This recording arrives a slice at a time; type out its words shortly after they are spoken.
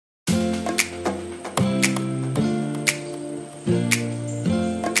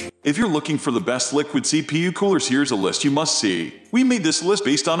If you're looking for the best liquid CPU coolers, here's a list you must see. We made this list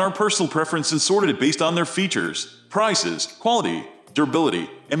based on our personal preference and sorted it based on their features, prices, quality, durability,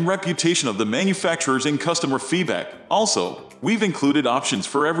 and reputation of the manufacturers and customer feedback. Also, we've included options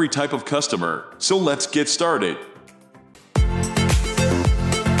for every type of customer. So let's get started.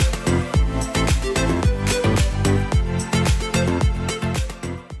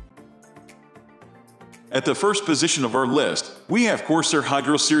 At the first position of our list, we have Corsair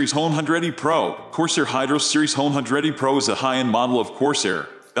Hydro Series 100 Pro. Corsair Hydro Series 100 Pro is a high-end model of Corsair,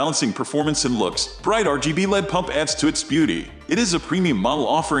 balancing performance and looks. Bright RGB LED pump adds to its beauty. It is a premium model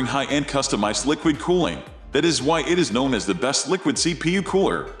offering high-end customized liquid cooling. That is why it is known as the best liquid CPU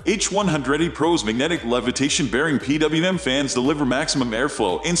cooler. H100 Pro's magnetic levitation-bearing PWM fans deliver maximum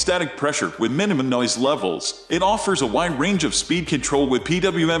airflow and static pressure with minimum noise levels. It offers a wide range of speed control with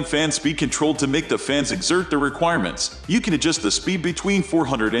PWM fan speed control to make the fans exert their requirements. You can adjust the speed between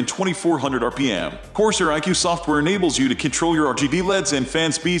 400 and 2400 RPM. Corsair iCUE software enables you to control your RGB LEDs and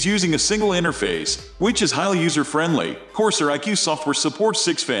fan speeds using a single interface, which is highly user-friendly. Corsair iCUE software supports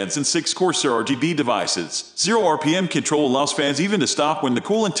 6 fans and 6 Corsair RGB devices. 0 RPM control allows fans even to stop when the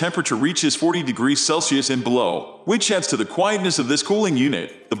coolant temperature reaches 40 degrees Celsius and below, which adds to the quietness of this cooling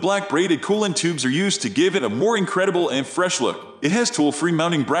unit. The black braided coolant tubes are used to give it a more incredible and fresh look. It has tool-free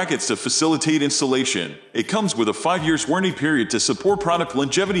mounting brackets to facilitate installation. It comes with a 5-year warranty period to support product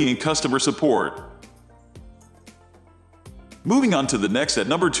longevity and customer support. Moving on to the next at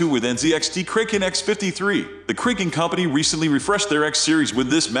number 2 with NZXT Kraken X53. The Kraken company recently refreshed their X series with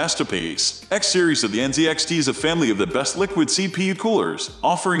this masterpiece. X series of the NZXT is a family of the best liquid CPU coolers,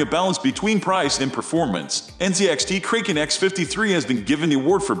 offering a balance between price and performance. NZXT Kraken X53 has been given the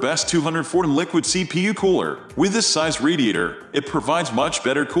award for best 240 liquid CPU cooler. With this size radiator, it provides much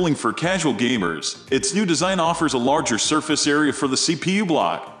better cooling for casual gamers. Its new design offers a larger surface area for the CPU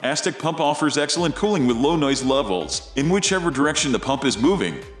block. Aztec pump offers excellent cooling with low noise levels, in whichever direction the pump is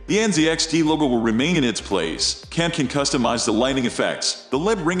moving. The NZXT logo will remain in its place. Cam can customize the lighting effects. The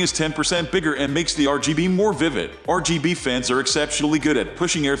LED ring is 10% bigger and makes the RGB more vivid. RGB fans are exceptionally good at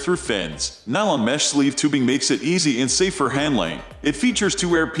pushing air through fins. Nylon mesh sleeve tubing makes it easy and safe for handling. It features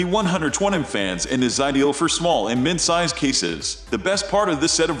 2 air P120 fans and is ideal for small and mid-sized cases. The best part of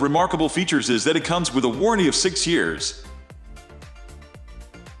this set of remarkable features is that it comes with a warranty of 6 years.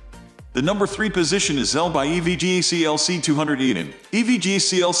 The number 3 position is held by EVGA CLC 280. EVGA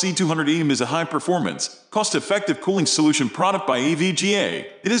CLC 280 is a high-performance, cost-effective cooling solution product by EVGA.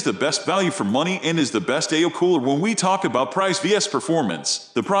 It is the best value for money and is the best AO cooler when we talk about price vs performance.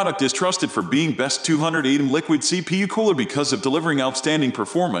 The product is trusted for being best 280 liquid CPU cooler because of delivering outstanding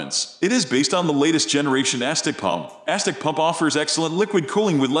performance. It is based on the latest generation Aztec pump. Aztec pump offers excellent liquid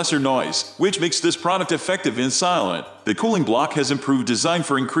cooling with lesser noise, which makes this product effective and silent. The cooling block has improved design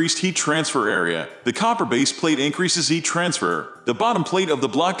for increased heat transfer area. The copper base plate increases heat transfer. The bottom plate of the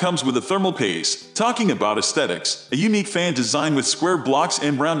block comes with a thermal paste. Talking about aesthetics, a unique fan design with square blocks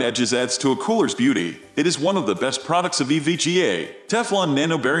and round edges adds to a cooler's beauty. It is one of the best products of EVGA. Teflon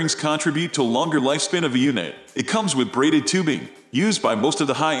nano bearings contribute to a longer lifespan of a unit. It comes with braided tubing, used by most of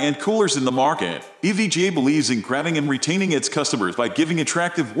the high-end coolers in the market. EVGA believes in grabbing and retaining its customers by giving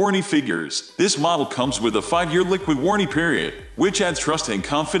attractive warranty figures. This model comes with a 5-year liquid warranty period, which adds trust and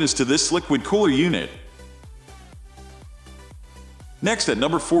confidence to this liquid cooler unit. Next at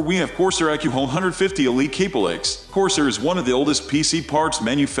number 4 we have Corsair iCUE 150 Elite Capellix. Corsair is one of the oldest PC parts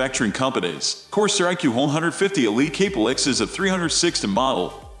manufacturing companies. Corsair iCUE 150 Elite Capellix is a 360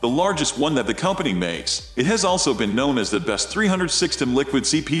 model, the largest one that the company makes. It has also been known as the best 360 liquid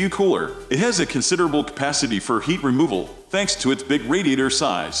CPU cooler. It has a considerable capacity for heat removal, thanks to its big radiator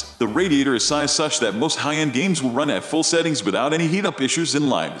size. The radiator is sized such that most high-end games will run at full settings without any heat-up issues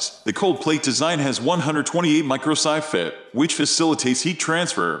and lags. The cold plate design has 128 microsI fit, which facilitates heat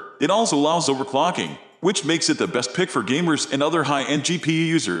transfer. It also allows overclocking, which makes it the best pick for gamers and other high-end GPU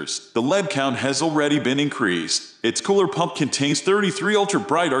users. The LED count has already been increased. Its cooler pump contains 33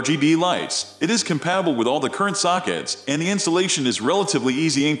 ultra-bright RGB lights. It is compatible with all the current sockets, and the installation is relatively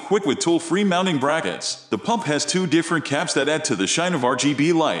easy and quick with tool-free mounting brackets. The pump has 2 different caps that add to the shine of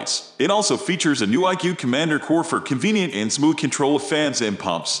RGB lights. It also features a new iCUE Commander core for convenient and smooth control of fans and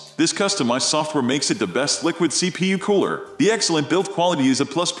pumps. This customized software makes it the best liquid CPU cooler. The excellent build quality is a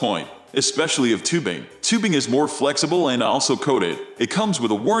plus point, especially of tubing. Tubing is more flexible and also coated. It comes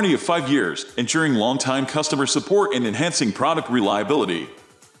with a warranty of 5 years, ensuring long-time customer support and enhancing product reliability.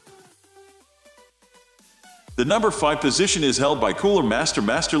 The number 5 position is held by Cooler Master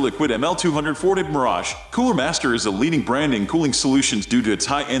MasterLiquid ML240 Mirage. Cooler Master is a leading brand in cooling solutions due to its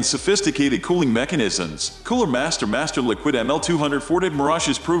high-end sophisticated cooling mechanisms. Cooler Master MasterLiquid ML240 Mirage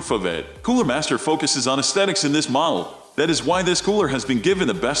is proof of it. Cooler Master focuses on aesthetics in this model. That is why this cooler has been given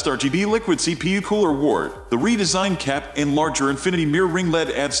the Best RGB Liquid CPU Cooler Award. The redesigned cap and larger infinity mirror ring LED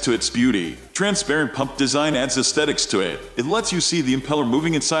adds to its beauty. Transparent pump design adds aesthetics to it. It lets you see the impeller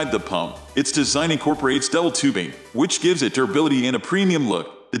moving inside the pump. Its design incorporates double tubing, which gives it durability and a premium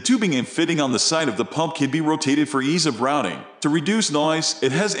look. The tubing and fitting on the side of the pump can be rotated for ease of routing. To reduce noise,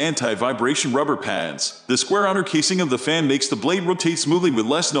 it has anti-vibration rubber pads. The square outer casing of the fan makes the blade rotate smoothly with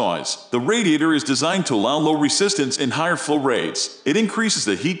less noise. The radiator is designed to allow low resistance and higher flow rates. It increases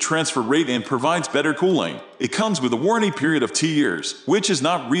the heat transfer rate and provides better cooling. It comes with a warranty period of 2 years, which is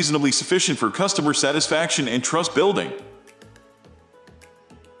not reasonably sufficient for customer satisfaction and trust building.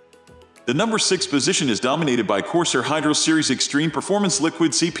 The number 6 position is dominated by Corsair Hydro Series Extreme Performance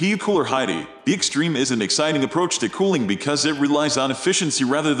Liquid CPU Cooler Heidi. The Extreme is an exciting approach to cooling because it relies on efficiency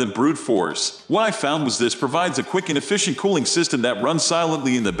rather than brute force. What I found was this provides a quick and efficient cooling system that runs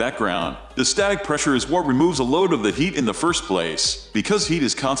silently in the background. The static pressure is what removes a load of the heat in the first place. Because heat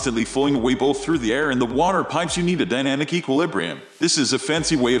is constantly flowing away both through the air and the water pipes, you need a dynamic equilibrium. This is a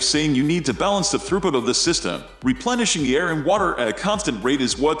fancy way of saying you need to balance the throughput of the system. Replenishing the air and water at a constant rate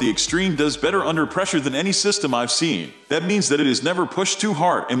is what the Extreme does better under pressure than any system I've seen. That means that it is never pushed too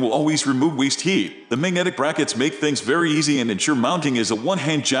hard and will always remove waste heat. The magnetic brackets make things very easy and ensure mounting is a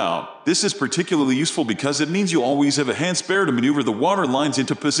one-hand job. This is particularly useful because it means you always have a hand spare to maneuver the water lines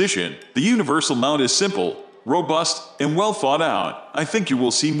into position. The universal mount is simple, robust, and well thought out. I think you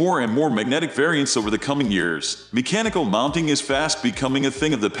will see more and more magnetic variants over the coming years. Mechanical mounting is fast becoming a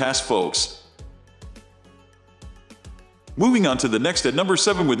thing of the past, folks. Moving on to the next at number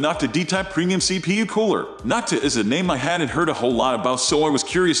 7 with Noctua D-Type Premium CPU Cooler. Noctua is a name I hadn't heard a whole lot about, so I was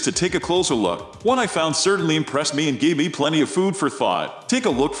curious to take a closer look. What I found certainly impressed me and gave me plenty of food for thought. Take a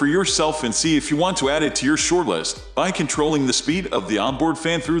look for yourself and see if you want to add it to your shortlist. By controlling the speed of the onboard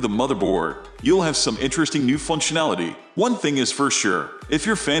fan through the motherboard, you'll have some interesting new functionality. One thing is for sure, if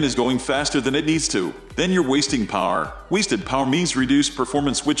your fan is going faster than it needs to, then you're wasting power. Wasted power means reduced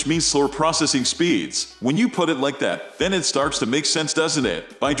performance, which means slower processing speeds. When you put it like that, then it starts to make sense, doesn't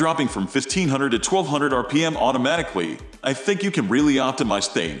it? By dropping from 1500 to 1200 RPM automatically, I think you can really optimize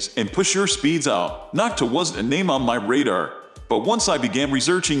things and push your speeds out. Noctua wasn't a name on my radar, but once I began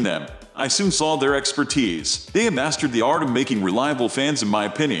researching them, I soon saw their expertise. They have mastered the art of making reliable fans, in my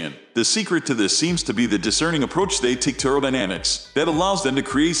opinion. The secret to this seems to be the discerning approach they take to aerodynamics that allows them to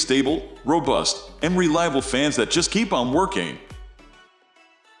create stable, robust, and reliable fans that just keep on working.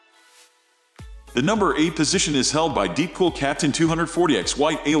 The number 8 position is held by DEEPCOOL Captain 240X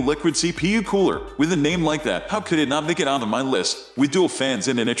White Ale Liquid CPU Cooler. With a name like that, how could it not make it onto my list? With dual fans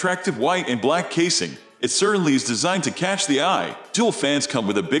and an attractive white and black casing, it certainly is designed to catch the eye. Dual fans come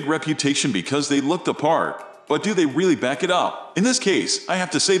with a big reputation because they look the part. But do they really back it up? In this case, I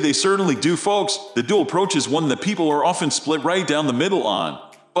have to say they certainly do, folks. The dual approach is one that people are often split right down the middle on.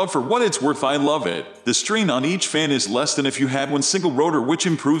 But for what it's worth, I love it. The strain on each fan is less than if you had one single rotor, which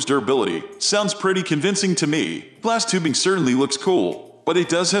improves durability. Sounds pretty convincing to me. Glass tubing certainly looks cool, but it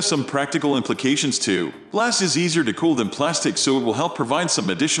does have some practical implications too. Glass is easier to cool than plastic, so it will help provide some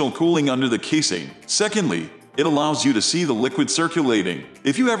additional cooling under the casing. Secondly, it allows you to see the liquid circulating.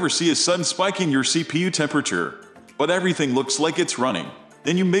 If you ever see a sudden spike in your CPU temperature, but everything looks like it's running,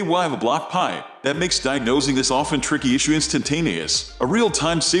 then you may well have a blocked pipe. That makes diagnosing this often tricky issue instantaneous. A real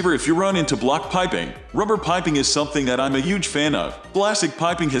time saver if you run into blocked piping. Rubber piping is something that I'm a huge fan of. Plastic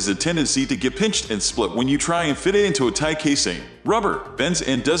piping has a tendency to get pinched and split when you try and fit it into a tight casing. Rubber bends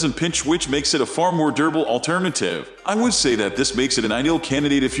and doesn't pinch, which makes it a far more durable alternative. I would say that this makes it an ideal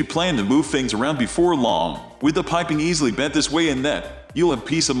candidate if you plan to move things around before long. With the piping easily bent this way and that, you'll have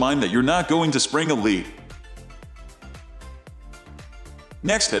peace of mind that you're not going to spring a leak.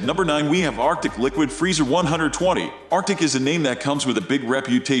 Next, at number 9, we have Arctic Liquid Freezer 120. Arctic is a name that comes with a big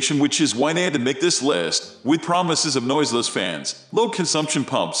reputation, which is why they had to make this list. With promises of noiseless fans, low consumption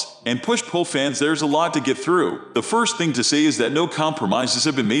pumps, and push-pull fans, there's a lot to get through. The first thing to say is that no compromises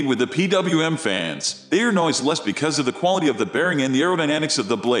have been made with the PWM fans. They are noiseless because of the quality of the bearing and the aerodynamics of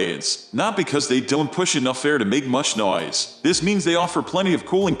the blades, not because they don't push enough air to make much noise. This means they offer plenty of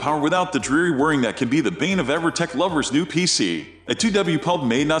cooling power without the dreary whirring that can be the bane of EverTech lovers' new PC. A 2W pump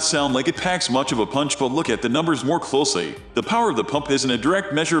may not sound like it packs much of a punch, but look at the numbers more closely. The power of the pump isn't a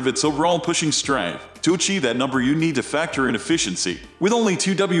direct measure of its overall pushing strength. To achieve that number, you need to factor in efficiency. With only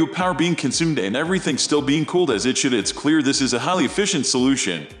 2W power being consumed and everything still being cooled as it should, it's clear this is a highly efficient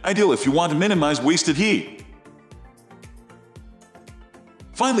solution, ideal if you want to minimize wasted heat.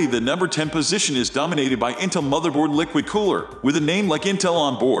 Finally, the number 10 position is dominated by Intel Motherboard Liquid Cooler, with a name like Intel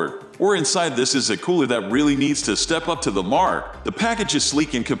on board. Or inside this is a cooler that really needs to step up to the mark. The package is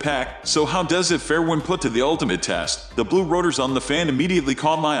sleek and compact, so how does it fare when put to the ultimate test? The blue rotors on the fan immediately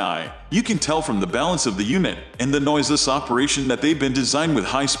caught my eye. You can tell from the balance of the unit and the noiseless operation that they've been designed with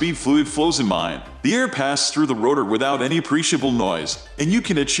high-speed fluid flows in mind. The air passes through the rotor without any appreciable noise, and you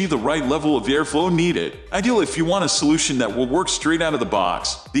can achieve the right level of airflow needed. Ideal if you want a solution that will work straight out of the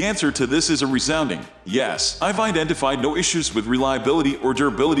box. The answer to this is a resounding yes. I've identified no issues with reliability or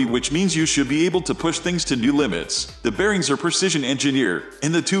durability, which means you should be able to push things to new limits. The bearings are precision engineered,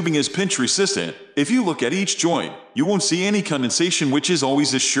 and the tubing is pinch resistant. If you look at each joint, you won't see any condensation, which is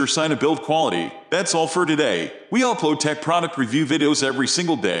always a sure sign of build quality. That's all for today. We upload tech product review videos every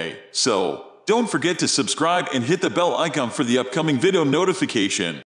single day, so don't forget to subscribe and hit the bell icon for the upcoming video notification.